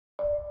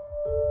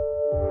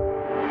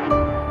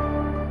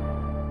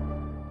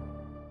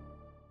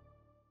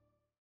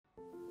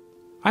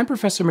I'm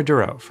Professor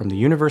Maduro from the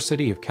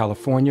University of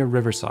California,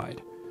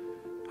 Riverside.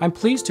 I'm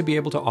pleased to be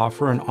able to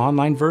offer an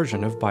online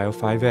version of BIOL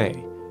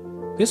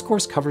 005A. This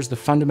course covers the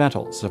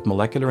fundamentals of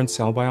molecular and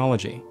cell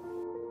biology.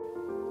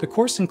 The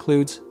course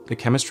includes the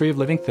chemistry of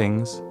living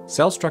things,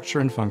 cell structure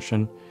and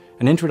function,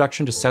 an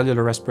introduction to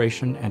cellular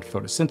respiration and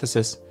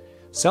photosynthesis,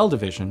 cell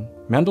division,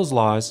 Mendel's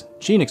laws,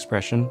 gene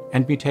expression,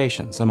 and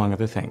mutations, among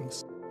other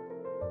things.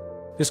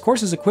 This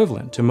course is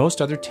equivalent to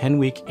most other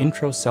 10-week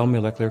intro cell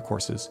molecular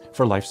courses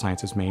for life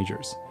sciences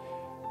majors.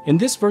 In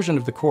this version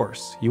of the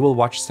course, you will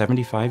watch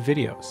 75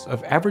 videos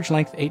of average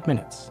length 8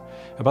 minutes,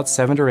 about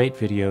 7 or 8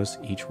 videos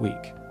each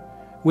week.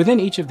 Within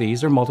each of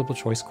these are multiple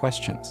choice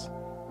questions.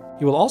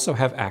 You will also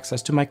have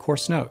access to my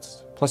course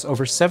notes, plus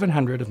over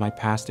 700 of my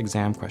past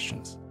exam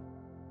questions.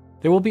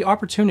 There will be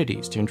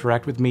opportunities to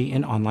interact with me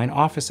in online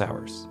office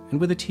hours and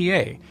with a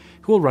TA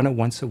who will run a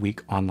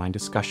once-a-week online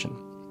discussion.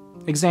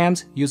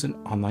 Exams use an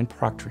online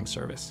proctoring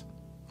service.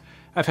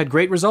 I've had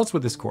great results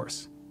with this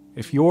course.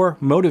 If you're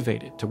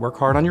motivated to work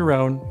hard on your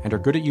own and are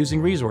good at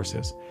using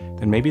resources,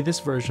 then maybe this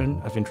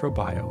version of Intro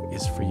Bio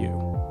is for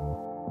you.